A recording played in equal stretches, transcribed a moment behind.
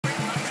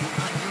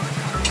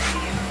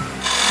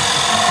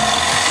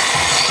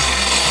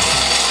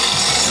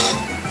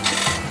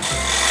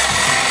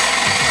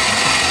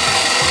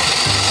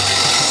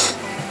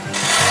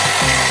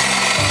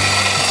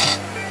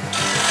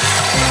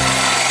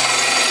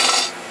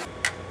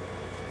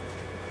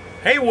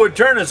Hey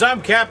Woodturners,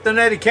 I'm Captain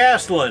Eddie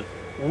Castellan.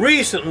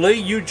 Recently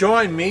you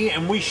joined me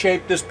and we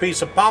shaped this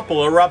piece of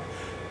poplar up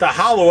to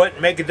hollow it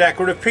and make a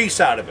decorative piece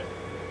out of it.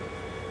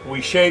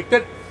 We shaped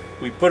it,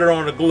 we put it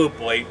on a glue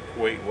plate,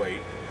 wait,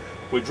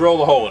 we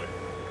drilled a hole in it.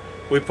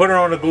 We put it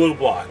on a glue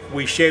block.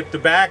 We shaped the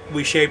back,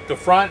 we shaped the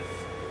front,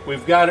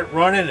 we've got it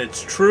running,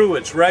 it's true,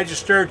 it's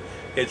registered,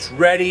 it's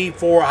ready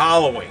for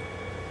hollowing.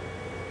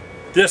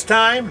 This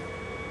time,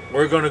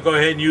 we're going to go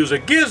ahead and use a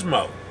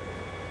gizmo.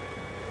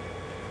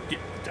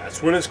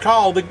 That's what it's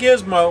called, a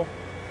gizmo.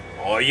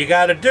 All you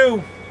got to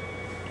do,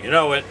 you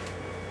know it,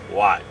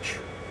 watch.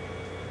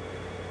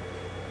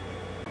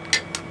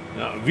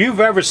 Now, if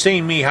you've ever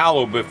seen me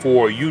hollow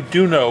before, you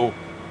do know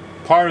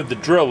part of the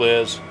drill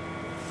is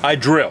I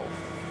drill.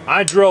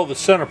 I drill the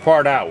center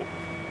part out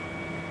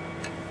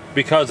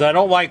because I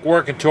don't like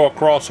working to a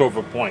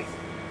crossover point.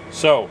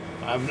 So,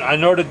 I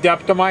know the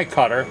depth of my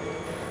cutter,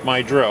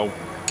 my drill.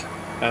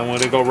 I'm going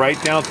to go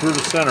right down through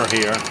the center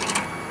here.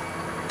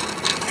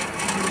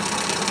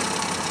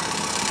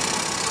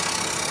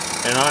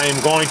 And I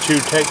am going to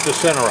take the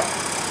center out.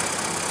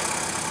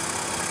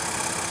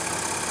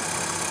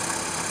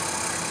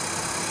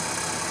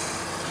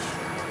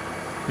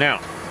 Now,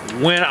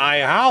 when I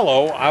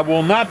hollow, I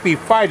will not be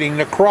fighting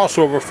the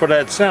crossover for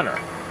that center.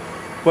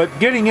 But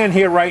getting in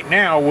here right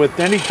now with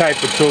any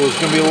type of tool is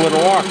going to be a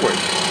little awkward.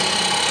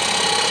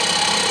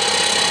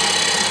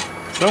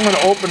 So I'm going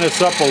to open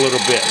this up a little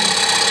bit.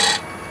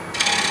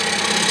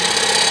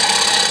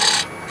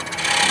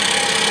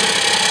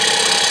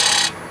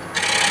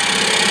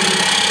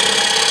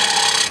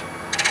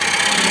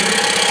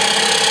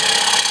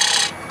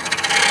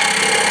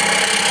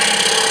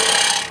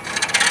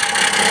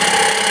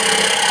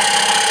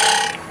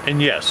 And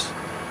yes,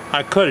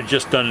 I could have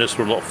just done this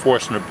without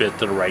forcing a bit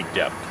to the right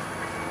depth.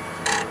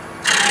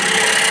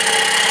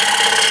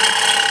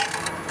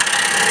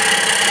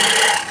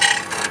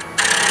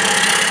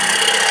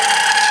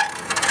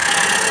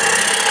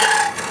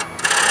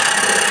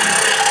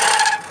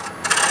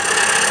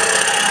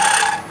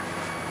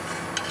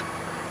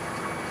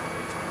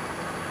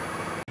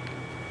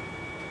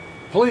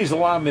 Please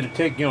allow me to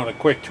take you on a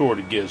quick tour of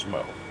the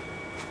gizmo.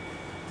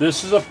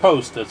 This is a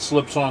post that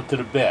slips onto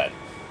the bed.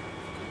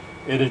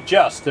 It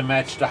adjusts to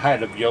match the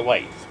height of your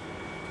lathe.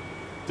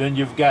 Then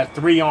you've got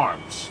three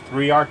arms,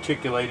 three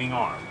articulating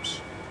arms.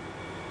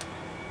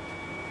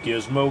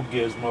 Gizmo,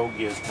 gizmo,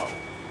 gizmo.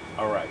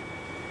 Alright.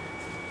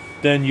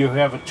 Then you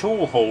have a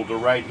tool holder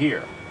right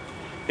here.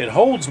 It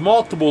holds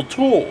multiple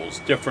tools,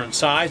 different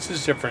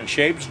sizes, different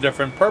shapes,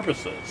 different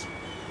purposes.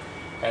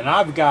 And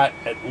I've got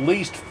at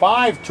least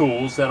 5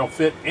 tools that'll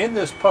fit in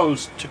this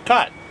post to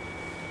cut.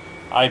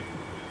 I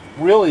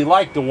really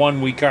like the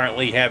one we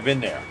currently have in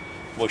there.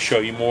 We'll show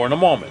you more in a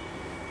moment.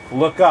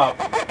 Look up.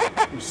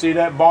 You see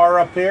that bar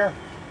up here?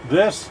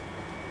 This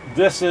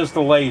is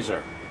the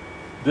laser.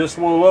 This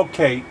will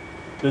locate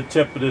the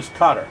tip of this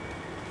cutter.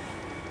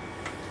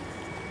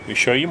 Let me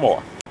show you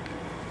more.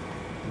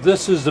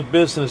 This is the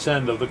business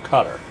end of the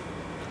cutter.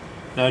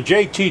 Now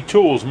JT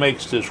Tools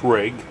makes this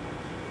rig,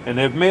 and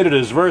they've made it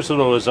as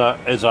versatile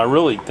as I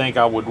really think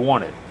I would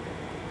want it.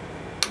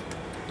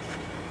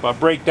 If I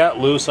break that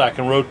loose, I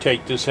can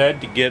rotate this head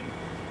to get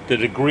the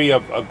degree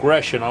of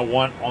aggression I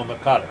want on the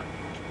cutter.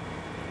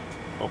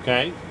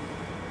 Okay?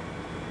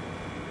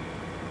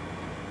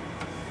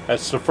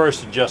 That's the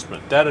first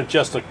adjustment. That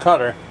adjusts the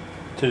cutter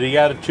to the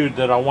attitude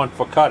that I want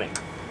for cutting.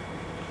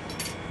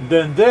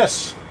 Then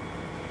this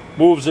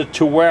moves it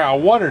to where I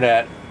want it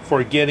at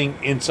for getting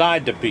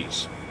inside the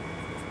piece.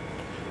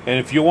 And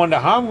if you wonder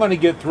how I'm going to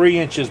get 3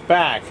 inches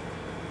back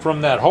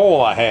from that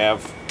hole I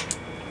have,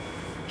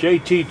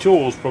 JT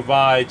Tools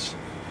provides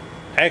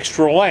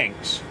extra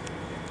lengths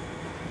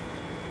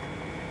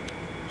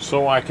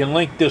so I can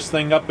link this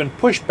thing up and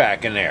push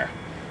back in there.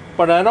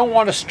 But I don't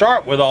want to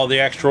start with all the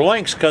extra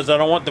links because I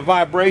don't want the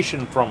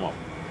vibration from them.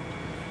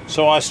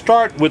 So I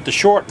start with the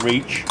short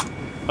reach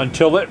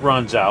until it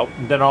runs out,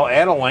 and then I'll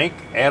add a link,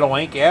 add a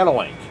link, add a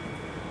link.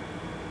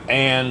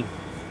 And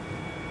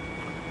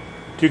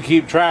to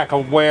keep track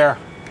of where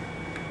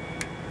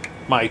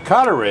my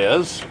cutter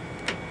is,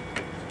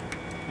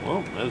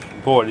 well,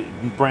 boy,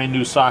 brand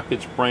new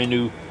sockets, brand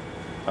new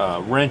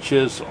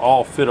wrenches,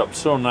 all fit up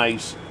so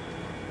nice.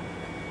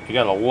 You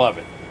gotta love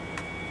it.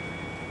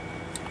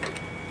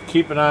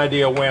 Keep an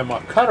idea where my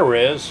cutter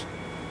is.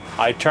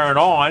 I turn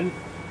on,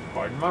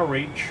 pardon my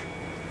reach,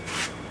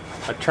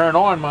 I turn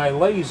on my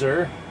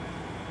laser.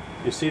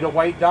 You see the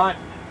white dot?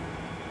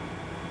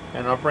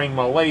 And I'll bring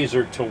my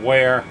laser to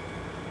where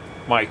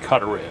my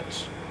cutter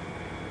is.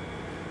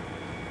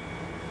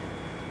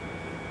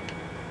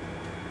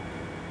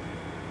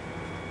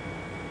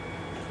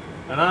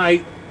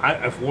 And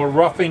if we're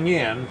roughing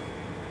in,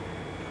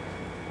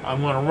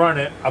 I'm going to run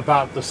it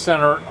about the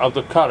center of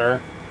the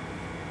cutter,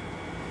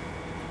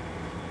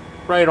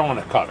 right on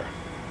the cutter.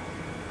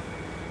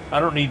 I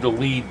don't need to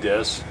lead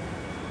this.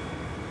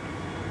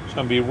 It's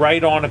going to be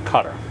right on the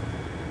cutter.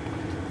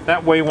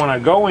 That way when I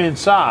go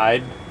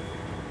inside,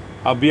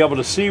 I'll be able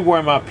to see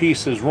where my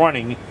piece is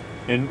running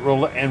in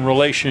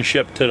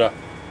relationship to the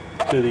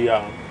to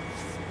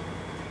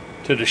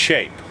the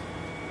shape.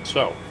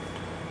 So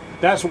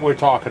that's what we're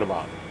talking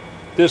about.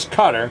 This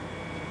cutter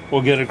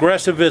will get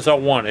aggressive as I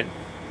want it.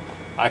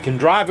 I can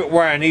drive it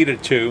where I need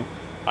it to.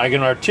 I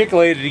can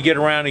articulate it to get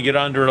around and get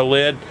under the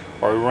lid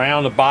or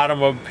around the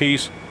bottom of a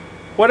piece.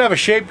 Whatever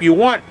shape you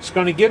want, it's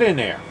going to get in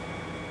there.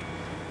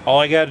 All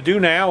I got to do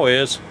now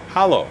is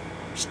hollow.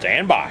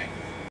 Stand by.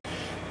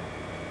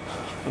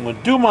 I'm going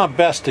to do my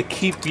best to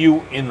keep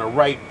you in the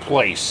right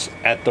place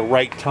at the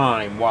right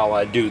time while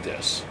I do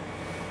this.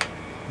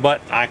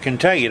 But I can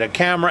tell you the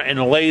camera and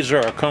the laser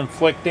are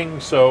conflicting,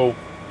 so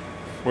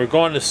we're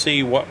going to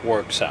see what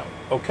works out.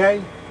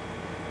 Okay?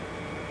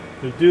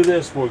 To do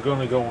this, we're going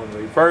to go in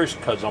reverse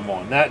because I'm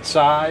on that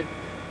side.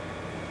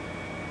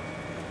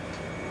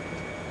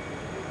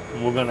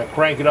 And we're going to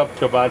crank it up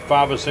to about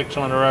 500 or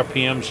 600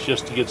 RPMs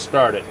just to get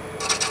started.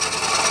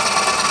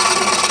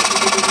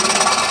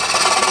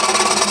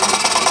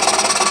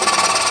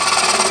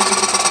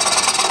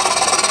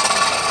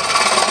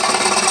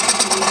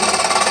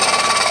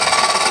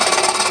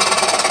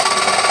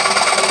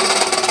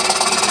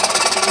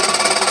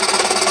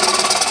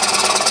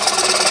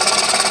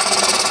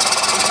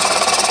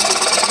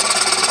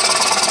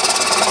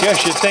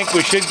 Yes, you think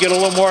we should get a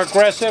little more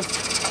aggressive?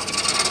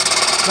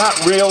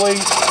 Not really.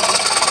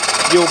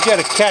 You'll get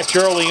a catch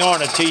early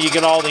on until you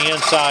get all the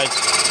insides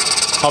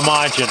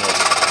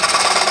homogeneous.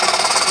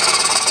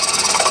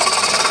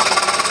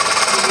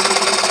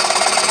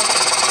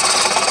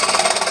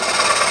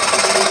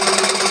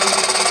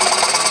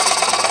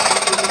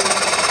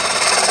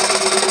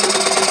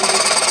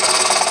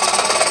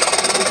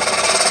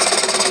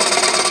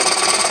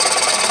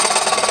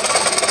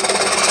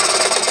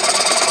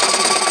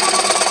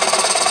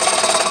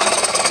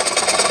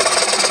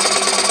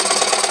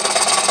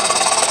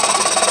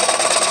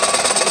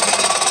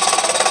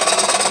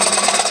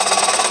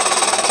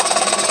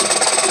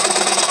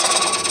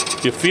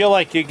 If you feel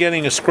like you're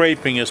getting a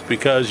scraping, it's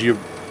because you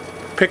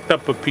picked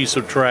up a piece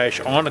of trash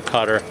on the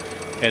cutter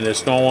and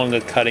it's no longer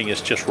cutting,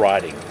 it's just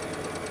riding.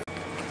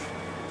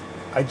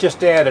 I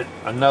just added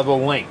another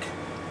link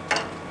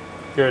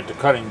here at the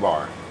cutting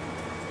bar.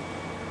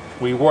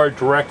 We were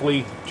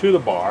directly to the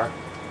bar.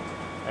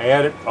 I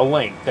added a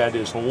link that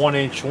is a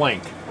 1-inch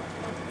link.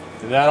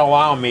 And that'll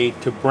allow me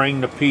to bring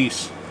the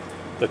piece,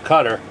 the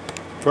cutter,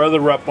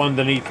 further up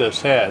underneath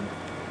this head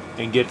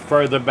and get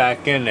further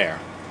back in there.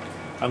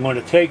 I'm going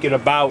to take it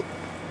about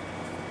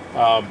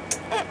a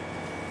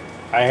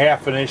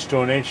 ½ inch to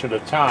 1 inch at a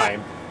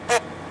time,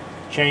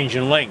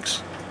 changing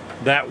lengths.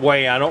 That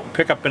way I don't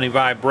pick up any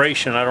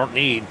vibration I don't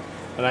need,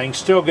 and I can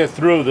still get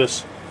through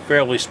this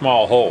fairly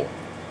small hole.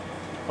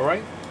 All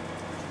right?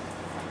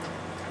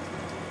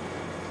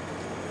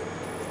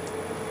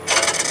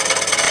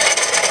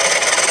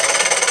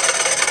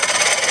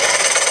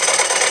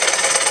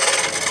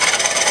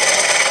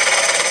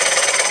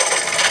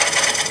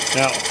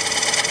 Now,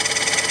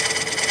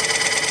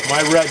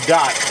 my red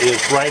dot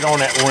is right on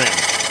that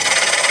rim.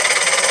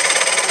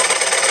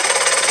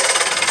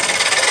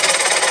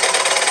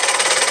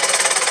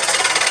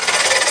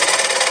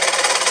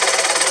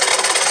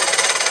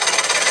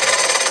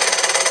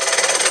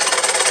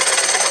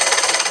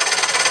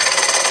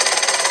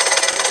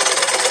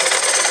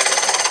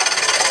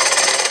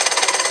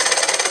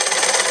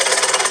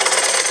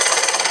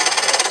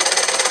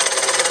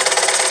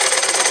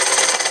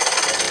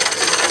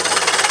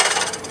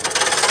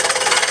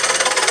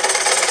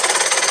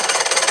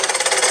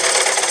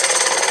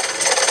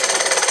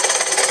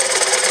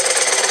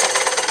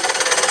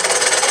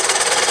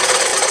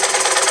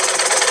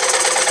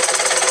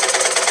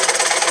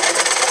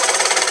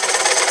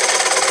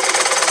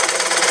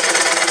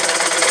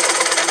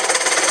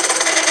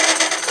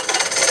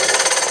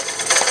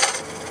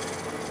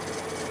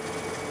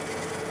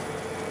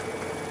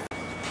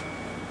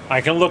 I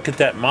can look at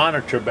that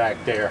monitor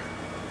back there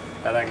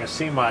and I can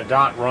see my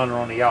dot running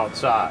on the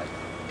outside.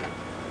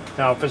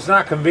 Now if it's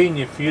not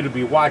convenient for you to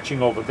be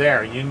watching over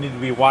there and you need to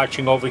be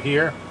watching over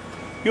here,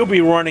 you'll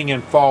be running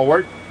in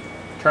forward,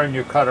 turn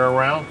your cutter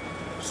around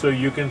so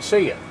you can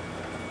see it.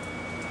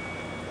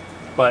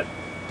 But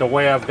the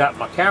way I've got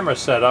my camera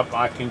set up,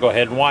 I can go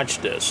ahead and watch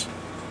this.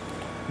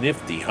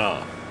 Nifty,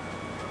 huh?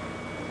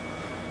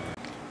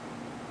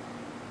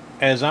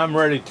 As I'm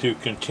ready to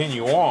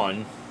continue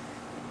on,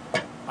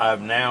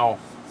 I've now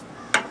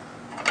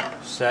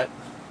set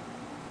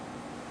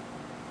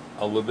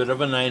a little bit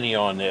of a 90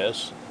 on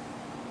this.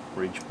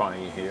 Reach by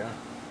you here.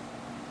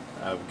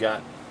 I've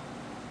got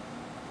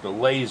the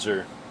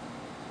laser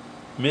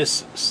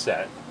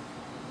misset,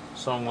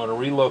 so I'm going to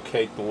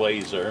relocate the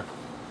laser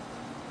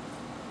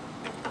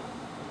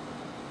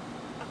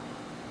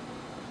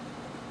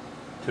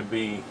to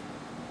be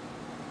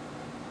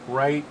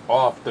right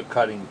off the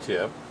cutting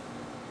tip,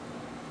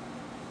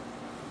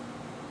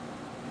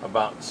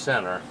 about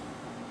center.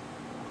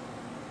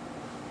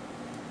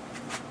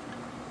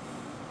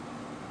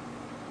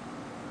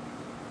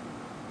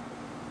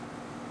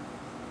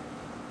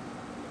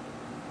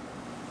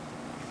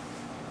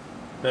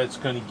 That's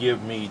going to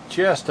give me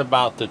just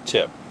about the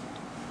tip.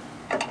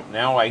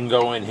 Now I can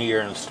go in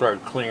here and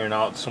start clearing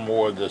out some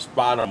more of this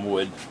bottom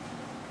wood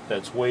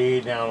that's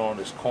way down on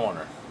this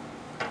corner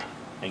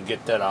and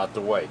get that out the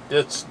way.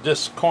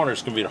 This corner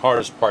is going to be the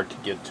hardest part to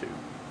get to.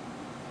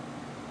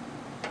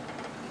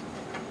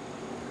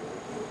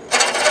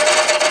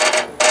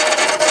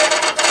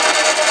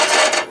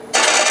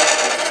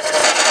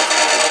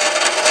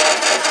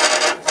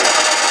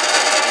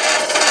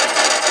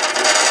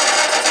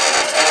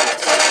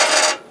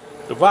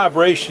 The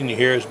vibration you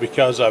hear is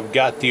because I've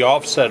got the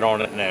offset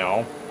on it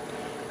now,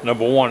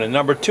 number one. And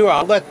number two,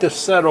 I'll let this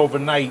set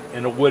overnight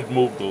and the wood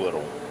moved a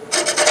little.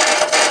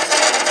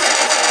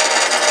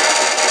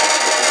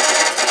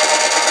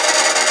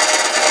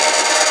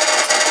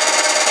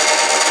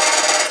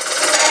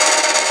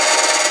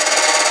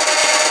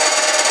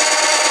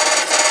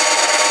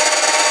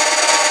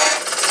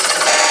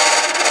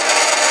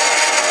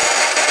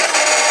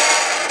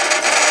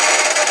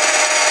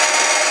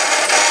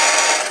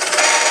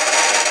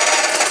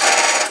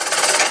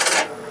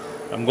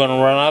 I'm going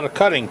to run out of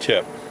cutting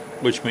tip,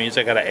 which means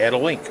I got to add a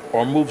link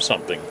or move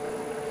something.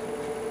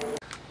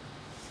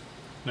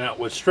 Now,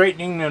 with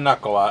straightening the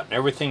knuckle out and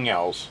everything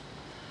else,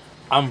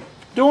 I'm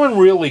doing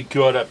really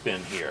good up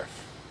in here.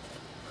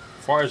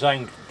 As far as I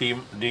can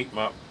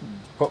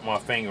put my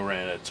finger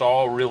in, it's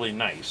all really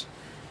nice,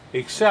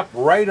 except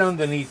right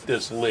underneath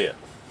this lid.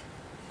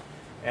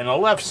 And I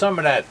left some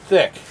of that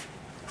thick.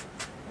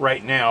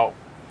 Right now,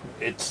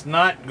 it's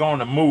not going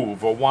to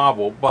move or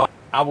wobble, but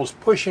I was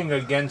pushing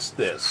against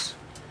this.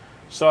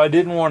 So I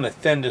didn't want to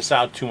thin this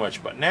out too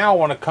much, but now I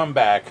want to come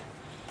back,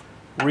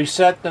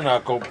 reset the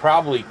knuckle,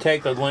 probably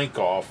take a link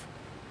off,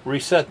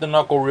 reset the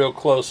knuckle real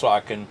close so I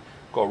can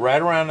go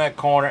right around that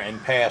corner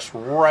and pass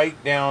right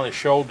down the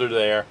shoulder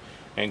there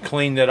and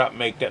clean that up,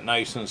 make that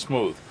nice and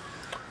smooth.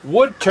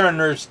 Wood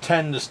turners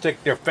tend to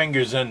stick their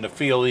fingers in to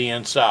feel the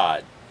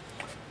inside.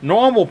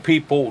 Normal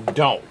people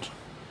don't.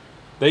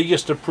 They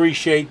just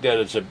appreciate that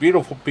it's a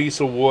beautiful piece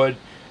of wood,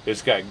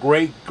 it's got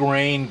great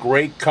grain,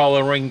 great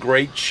coloring,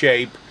 great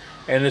shape,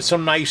 and it's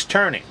some nice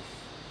turning.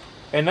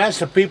 And that's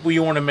the people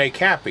you want to make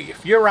happy.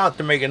 If you're out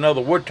to make another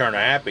wood turner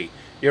happy,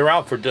 you're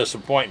out for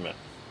disappointment.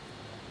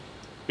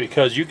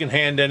 Because you can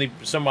hand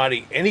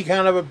somebody any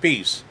kind of a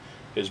piece,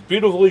 as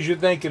beautiful as you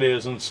think it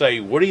is, and say,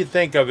 what do you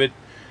think of it?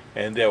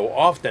 And they'll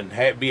often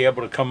be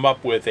able to come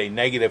up with a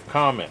negative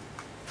comment.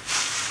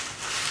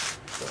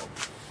 So,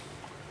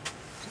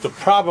 the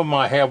problem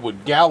I have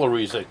with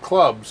galleries at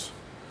clubs,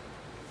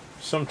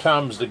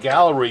 sometimes the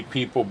gallery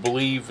people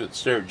believe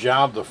it's their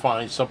job to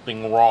find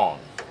something wrong,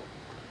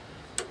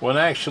 when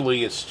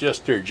actually it's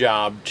just their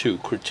job to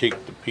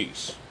critique the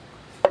piece,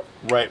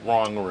 right,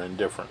 wrong, or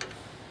indifferent.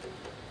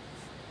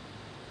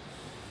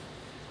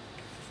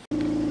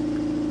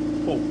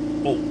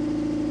 Oh,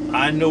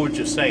 I know what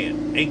you're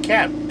saying. Hey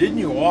Cap, didn't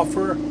you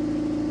offer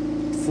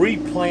free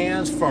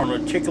plans for an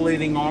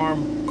articulating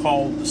arm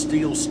called the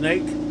Steel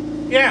Snake?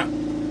 Yeah,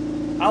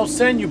 I'll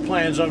send you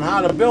plans on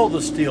how to build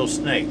a Steel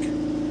Snake.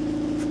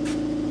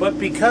 But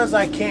because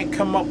I can't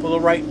come up with the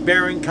right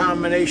bearing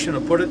combination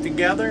to put it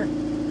together,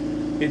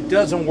 it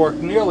doesn't work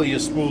nearly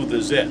as smooth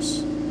as this.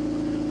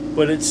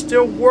 But it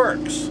still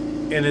works,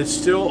 and it's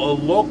still a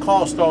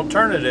low-cost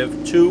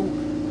alternative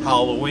to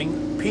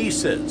hollowing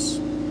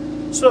pieces.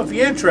 So if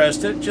you're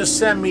interested, just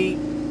send me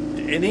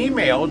an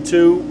email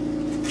to,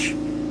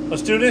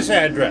 let's do this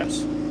address,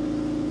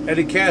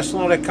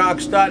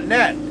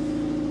 EddieCastellan@Cox.net.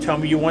 Tell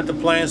me you want the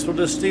plans for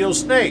the Steel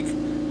Snake.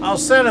 I'll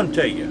send them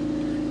to you.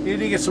 You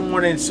need to get some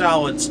 1-inch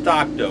solid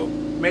stock though.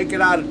 Make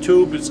it out of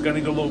tube, it's going to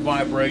get a little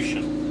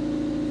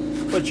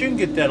vibration. But you can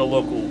get that at a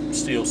local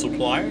steel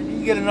supplier. You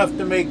can get enough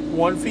to make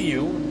one for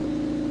you,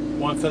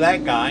 one for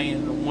that guy,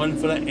 and one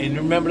for that. And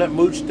remember that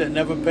mooch that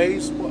never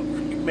pays? Well,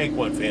 you can make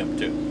one for him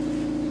too.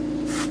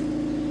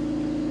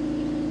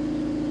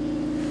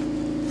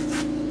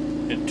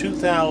 In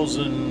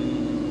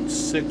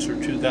 2006 or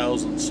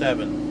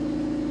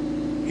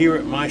 2007, here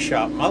at my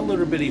shop, my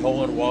little bitty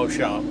hole-in-the-wall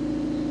shop,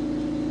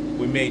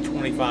 we made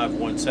 25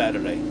 one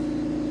Saturday.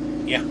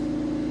 Yeah,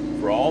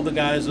 for all the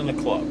guys in the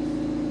club.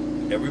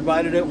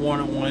 Everybody that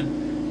wanted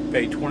one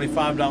paid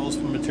 $25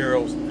 for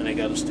materials and they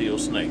got a Steel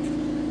Snake.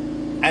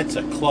 That's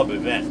a club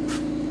event.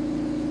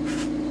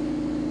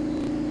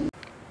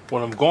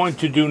 What I'm going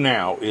to do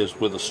now is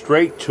with a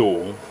straight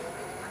tool,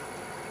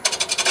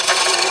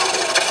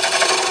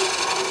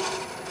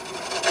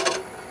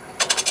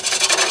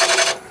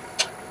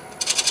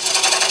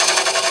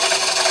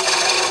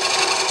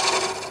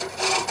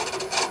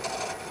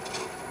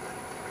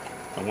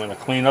 I'm going to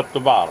clean up the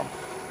bottom.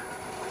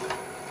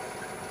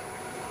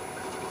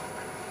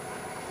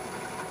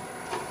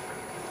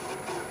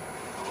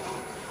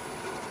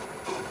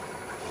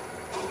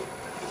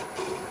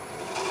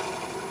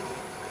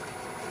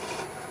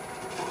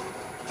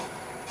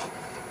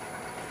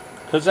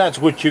 Because that's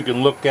what you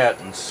can look at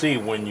and see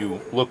when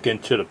you look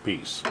into the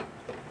piece.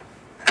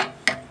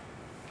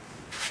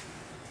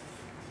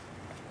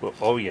 Well,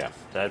 oh yeah,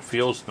 that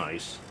feels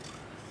nice.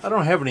 I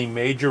don't have any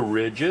major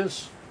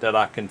ridges that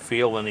I can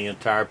feel in the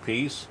entire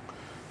piece,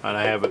 and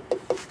I have it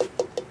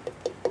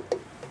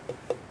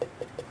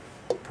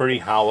pretty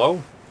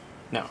hollow.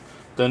 Now,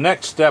 the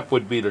next step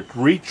would be to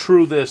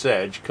re-true this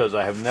edge, because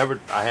I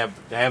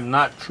have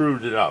not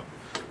trued it up.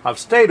 I've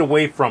stayed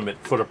away from it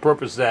for the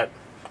purpose that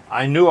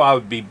I knew I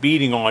would be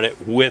beating on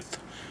it with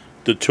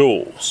the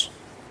tools.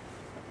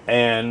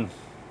 And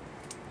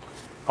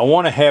I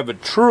want to have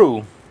it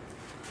true,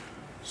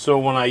 so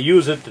when I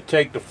use it to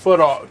take the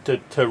foot off, to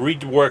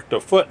rework the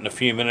foot in a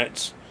few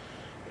minutes,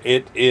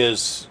 it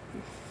gives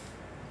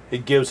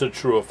a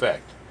true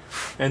effect.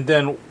 And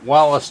then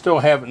while I still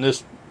have it in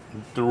this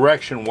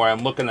direction where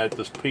I'm looking at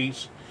this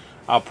piece,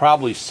 I'll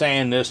probably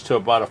sand this to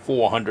about a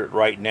 400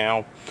 right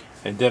now,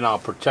 and then I'll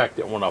protect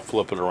it when I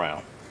flip it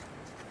around.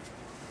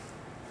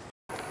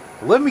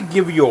 Let me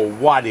give you a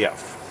what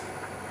if,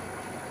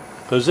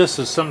 because this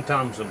is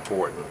sometimes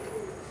important.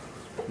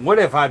 What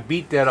if I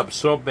beat that up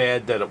so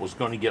bad that it was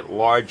going to get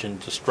large and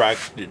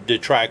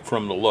detract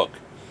from the look?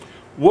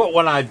 What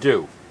would I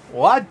do?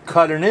 Well, I'd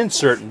cut an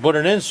insert and put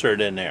an insert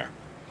in there.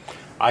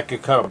 I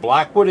could cut a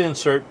Blackwood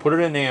insert, put it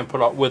in there, and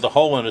put it with a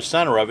hole in the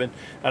center of it,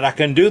 and I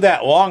can do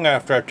that long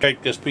after I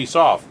take this piece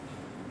off.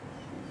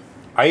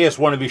 I just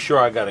want to be sure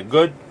I got a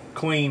good,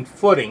 clean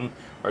footing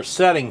or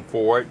setting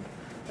for it,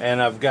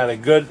 and I've got a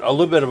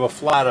little bit of a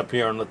flat up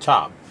here on the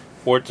top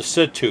for it to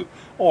sit to.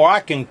 Or I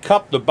can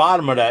cup the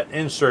bottom of that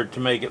insert to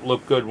make it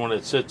look good when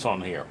it sits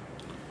on here.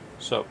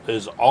 So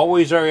there's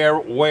always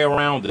a way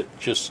around it.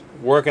 Just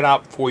work it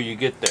out before you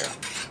get there.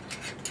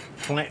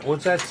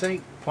 What's that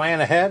saying?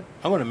 Plan ahead?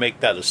 I'm going to make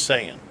that a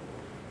saying.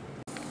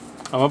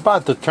 I'm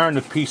about to turn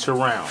the piece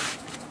around.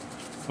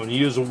 I'm going to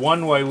use a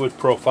one-way with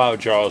profile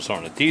jaws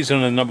on it. These are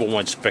the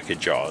 #1 spigot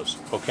jaws,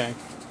 okay?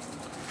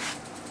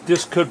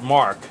 This could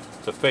mark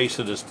the face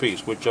of this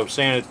piece, which I'm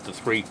sanded to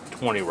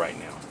 320 right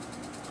now.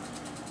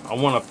 I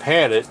want to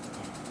pad it.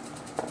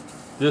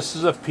 This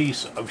is a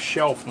piece of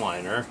shelf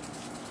liner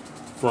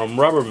from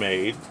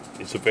Rubbermaid.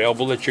 It's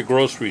available at your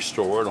grocery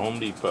store at Home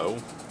Depot.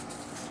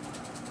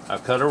 I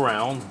cut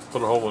around,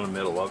 put a hole in the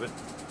middle of it.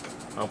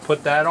 I'll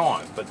put that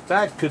on, but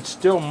that could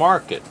still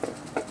mark it.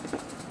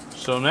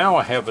 So now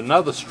I have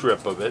another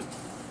strip of it.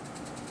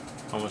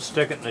 I'm going to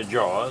stick it in the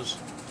jaws,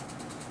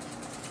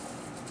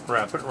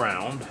 wrap it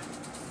round.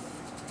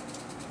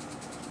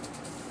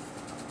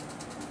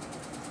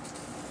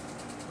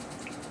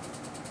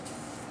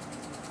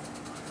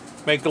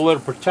 Make a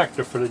little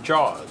protector for the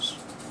jaws.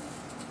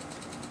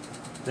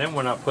 Then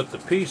when I put the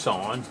piece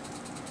on,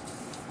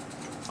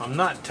 I'm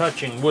not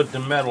touching wood to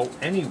metal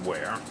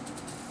anywhere.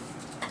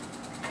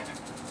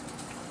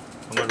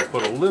 I'm going to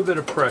put a little bit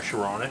of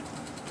pressure on it.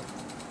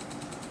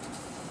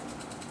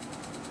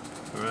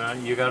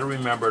 You got to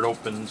remember it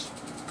opens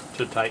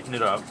to tighten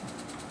it up.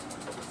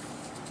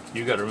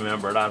 You got to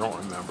remember it. I don't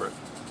remember it.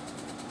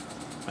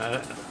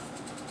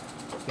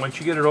 Once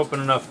you get it open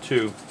enough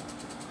to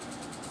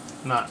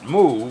not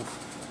move,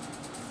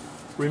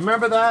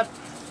 remember that.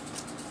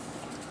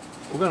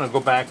 We're going to go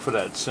back for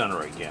that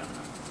center again.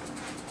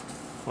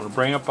 I'm going to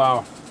bring up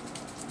our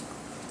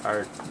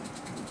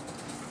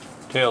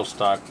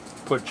tailstock,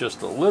 put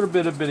just a little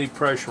bit of bitty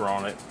pressure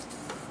on it,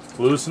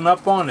 loosen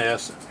up on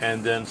this,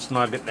 and then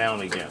snug it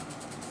down again.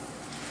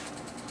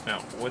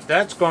 Now, what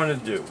that's going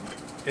to do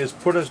is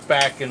put us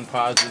back in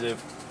positive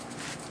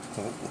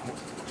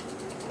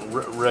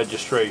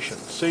registration.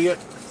 See it?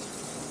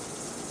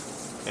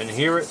 And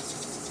hear it?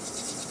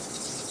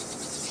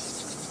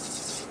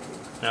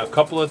 Now, a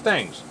couple of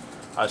things.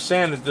 I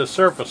sanded this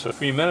surface a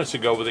few minutes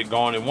ago with it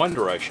going in one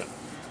direction.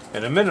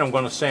 In a minute I'm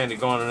going to sand it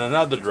going in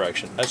another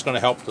direction. That's going to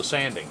help the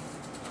sanding.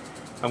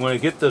 I'm going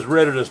to get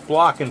rid of this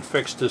block and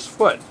fix this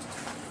foot.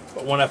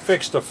 But when I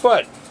fix the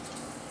foot,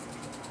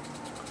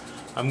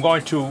 I'm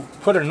going to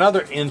put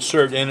another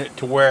insert in it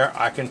to where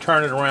I can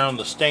turn it around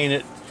to stain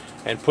it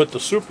and put the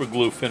super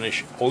glue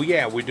finish, oh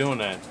yeah, we're doing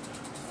that,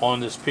 on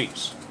this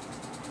piece.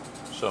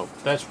 So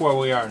that's where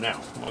we are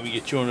now. Let me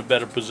get you in a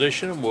better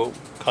position and we'll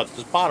cut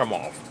this bottom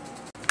off.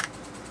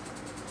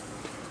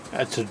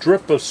 That's a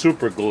drip of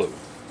super glue.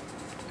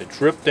 It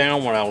dripped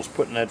down when I was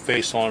putting that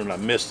face on and I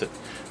missed it.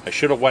 I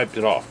should have wiped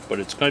it off, but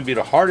it's going to be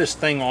the hardest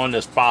thing on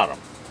this bottom.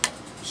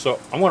 So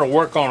I'm going to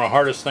work on the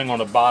hardest thing on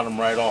the bottom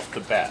right off the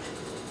bat.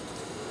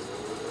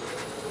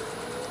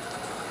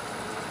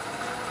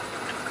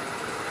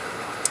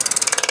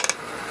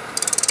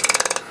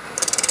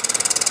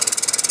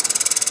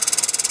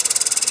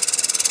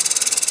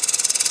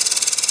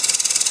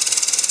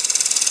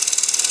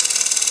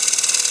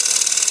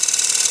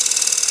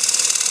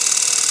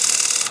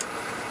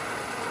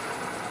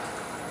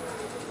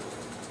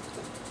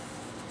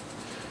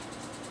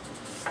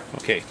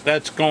 Okay,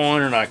 that's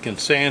gone and I can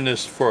sand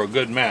this for a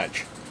good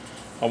match.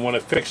 I want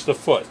to fix the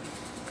foot.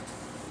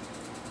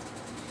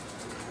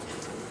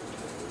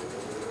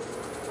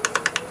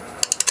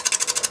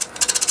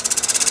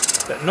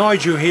 That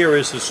noise you hear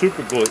is the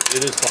super glue.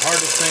 It is the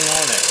hardest thing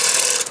on it.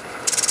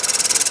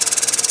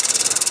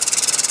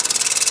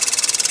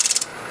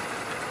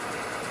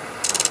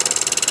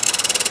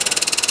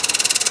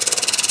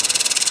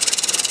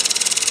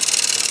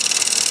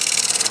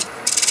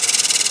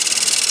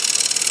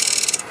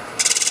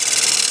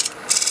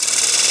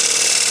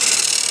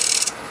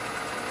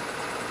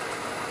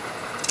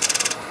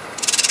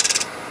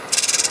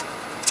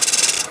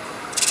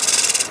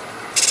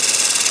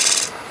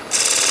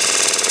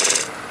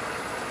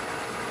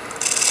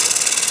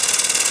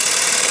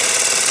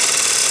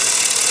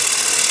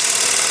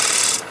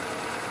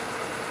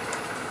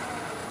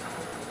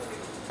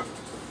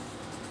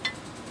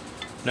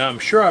 Now I'm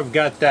sure I've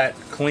got that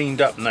cleaned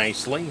up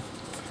nicely.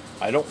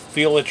 I don't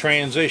feel a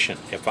transition.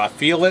 If I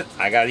feel it,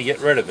 I got to get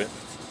rid of it.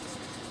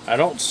 I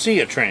don't see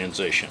a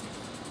transition.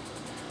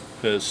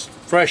 There's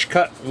fresh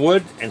cut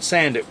wood and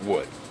sanded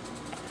wood.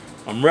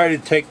 I'm ready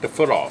to take the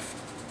foot off.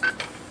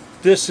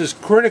 This is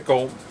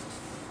critical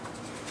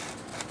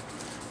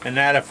in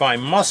that if I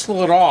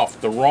muscle it off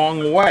the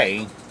wrong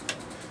way,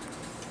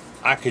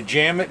 I could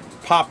jam it,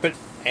 pop it,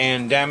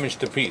 and damage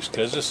the piece,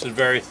 because this is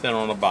very thin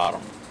on the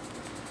bottom.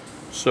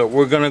 So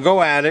we're going to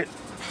go at it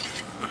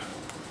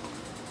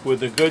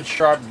with a good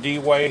sharp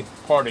D-way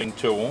parting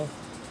tool.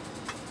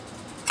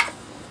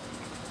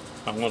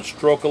 I'm going to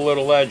stroke a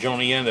little edge on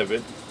the end of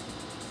it.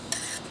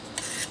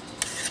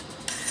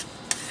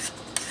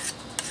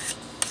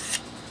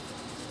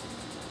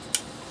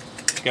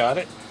 Got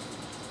it?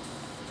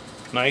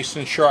 Nice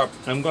and sharp.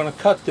 I'm going to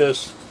cut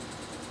this,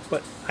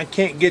 but I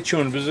can't get you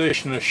in a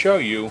position to show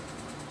you.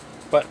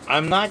 But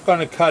I'm not going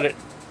to cut it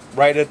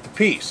right at the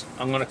piece.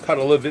 I'm going to cut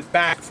a little bit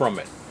back from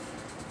it,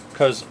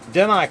 because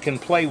then I can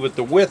play with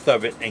the width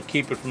of it and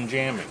keep it from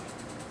jamming.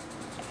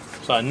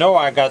 So I know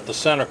I got the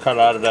center cut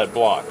out of that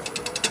block.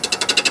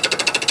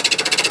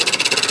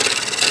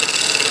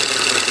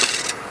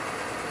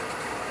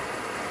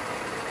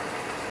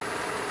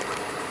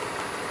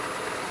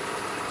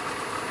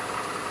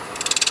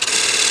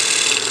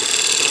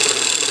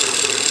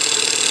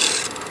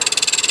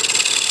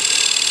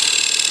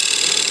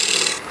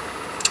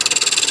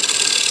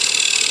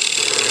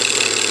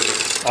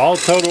 All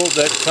total,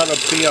 that's going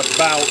to be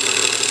about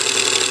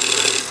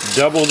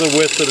double the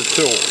width of the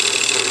tool.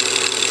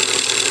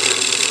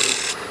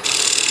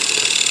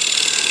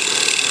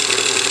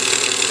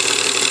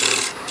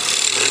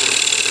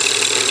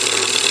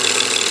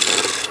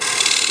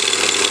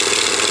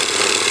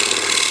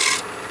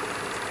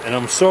 And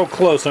I'm so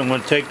close, I'm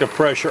going to take the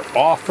pressure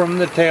off from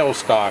the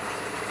tailstock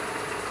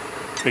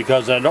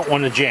because I don't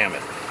want to jam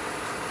it.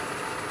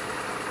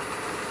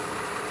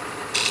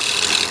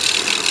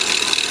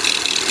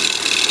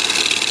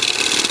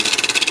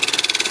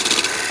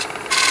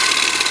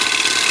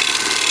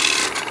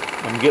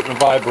 I'm getting a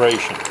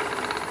vibration.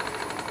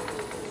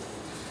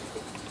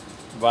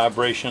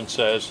 Vibration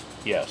says,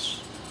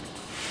 yes,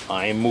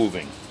 I am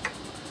moving.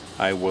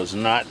 I was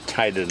not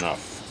tight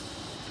enough.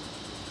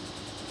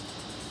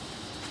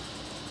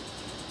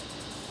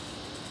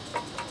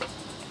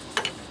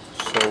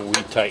 So we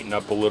tighten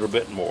up a little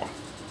bit more.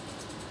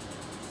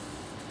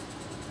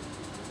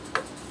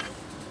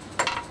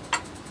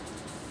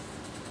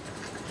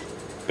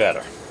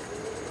 Better.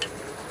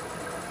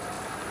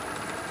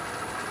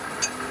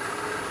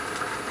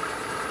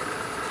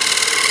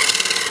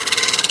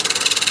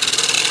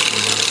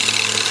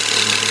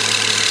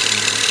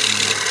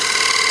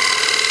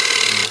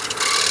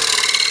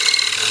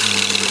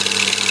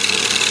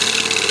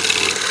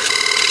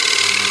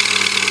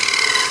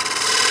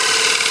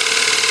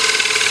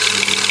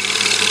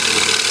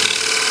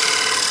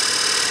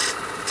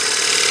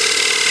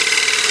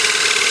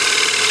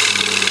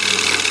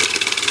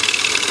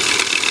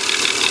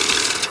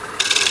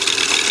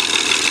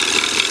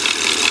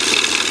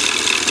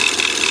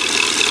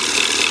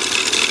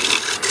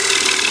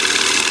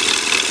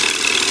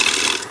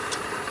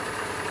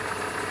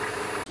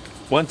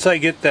 Once I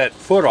get that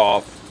foot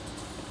off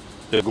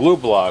the glue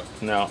block,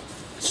 now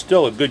it's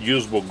still a good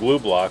usable glue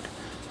block,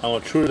 I'm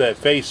going to true that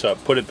face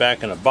up, put it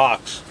back in a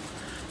box,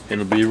 and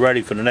it'll be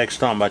ready for the next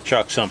time I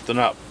chuck something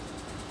up.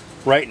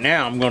 Right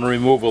now I'm going to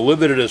remove a little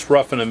bit of this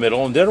rough in the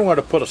middle, and then I'm going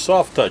to put a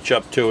soft touch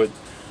up to it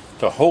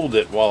to hold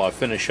it while I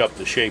finish up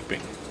the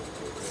shaping.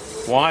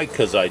 Why?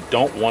 Because I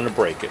don't want to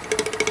break it.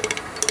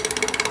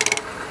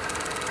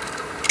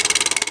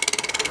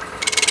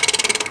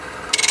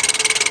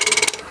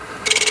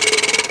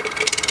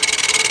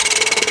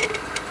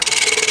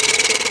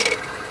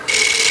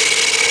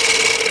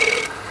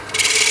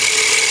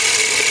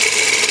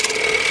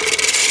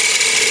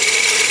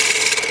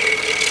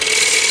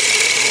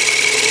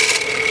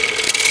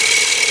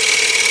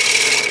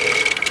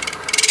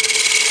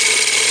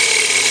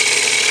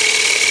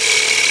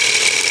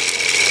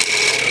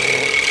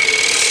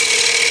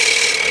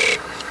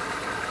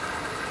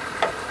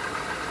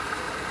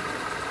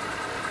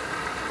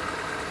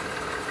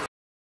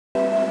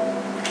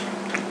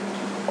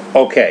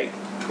 Okay,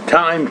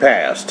 time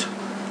passed.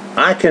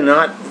 I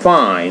cannot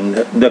find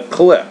the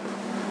clip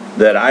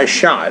that I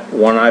shot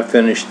when I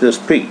finished this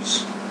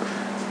piece.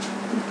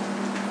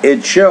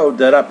 It showed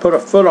that I put a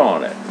foot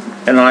on it,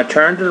 and I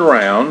turned it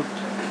around,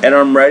 and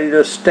I'm ready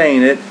to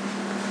stain it,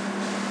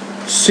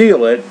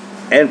 seal it,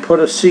 and put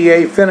a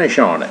CA finish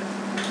on it.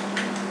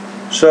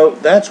 So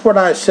that's what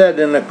I said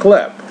in the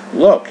clip.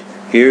 Look,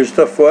 here's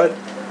the foot.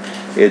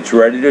 It's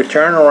ready to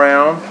turn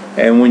around,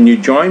 and when you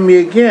join me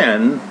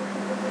again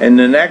in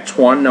the next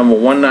one, number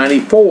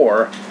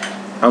 194,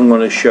 I'm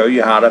going to show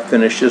you how to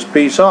finish this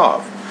piece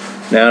off.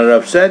 Now that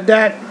I've said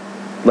that,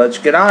 let's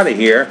get out of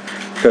here,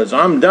 because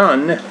I'm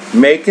done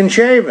making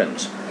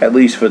shavings, at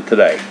least for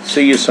today.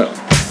 See you soon.